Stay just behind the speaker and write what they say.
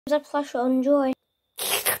a plush, enjoy.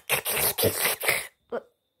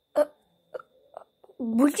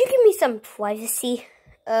 Would you give me some privacy?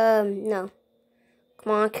 No.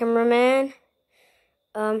 Come on, cameraman.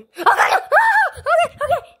 Okay. Okay.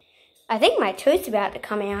 I think my tooth's about to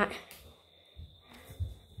come out.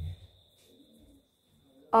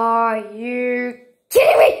 Are you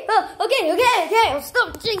kidding me? Okay. I'll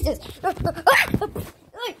stop. Jesus.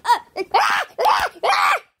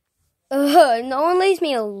 No one leaves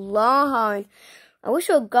me alone. I wish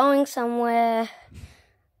we were going somewhere.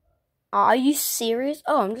 Are you serious?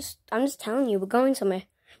 Oh, I'm just telling you, we're going somewhere.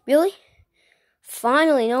 Really?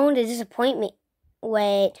 Finally, no one to disappoint me.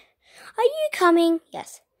 Wait, are you coming?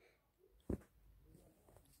 Yes.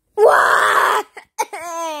 What?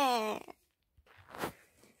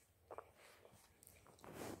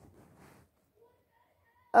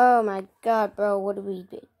 Oh my God, bro, what are we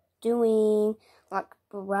doing? Like,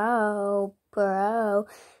 bro,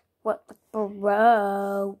 what,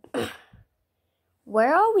 bro?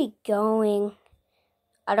 Where are we going?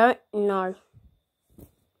 I don't know.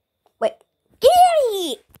 Wait, get out of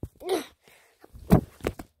here!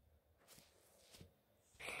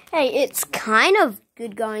 Hey, it's kind of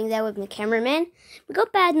good going there with my cameraman. We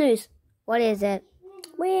got bad news. What is it?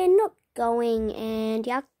 We're not going and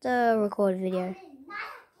you have to record a video.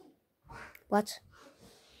 What?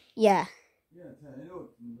 Yeah.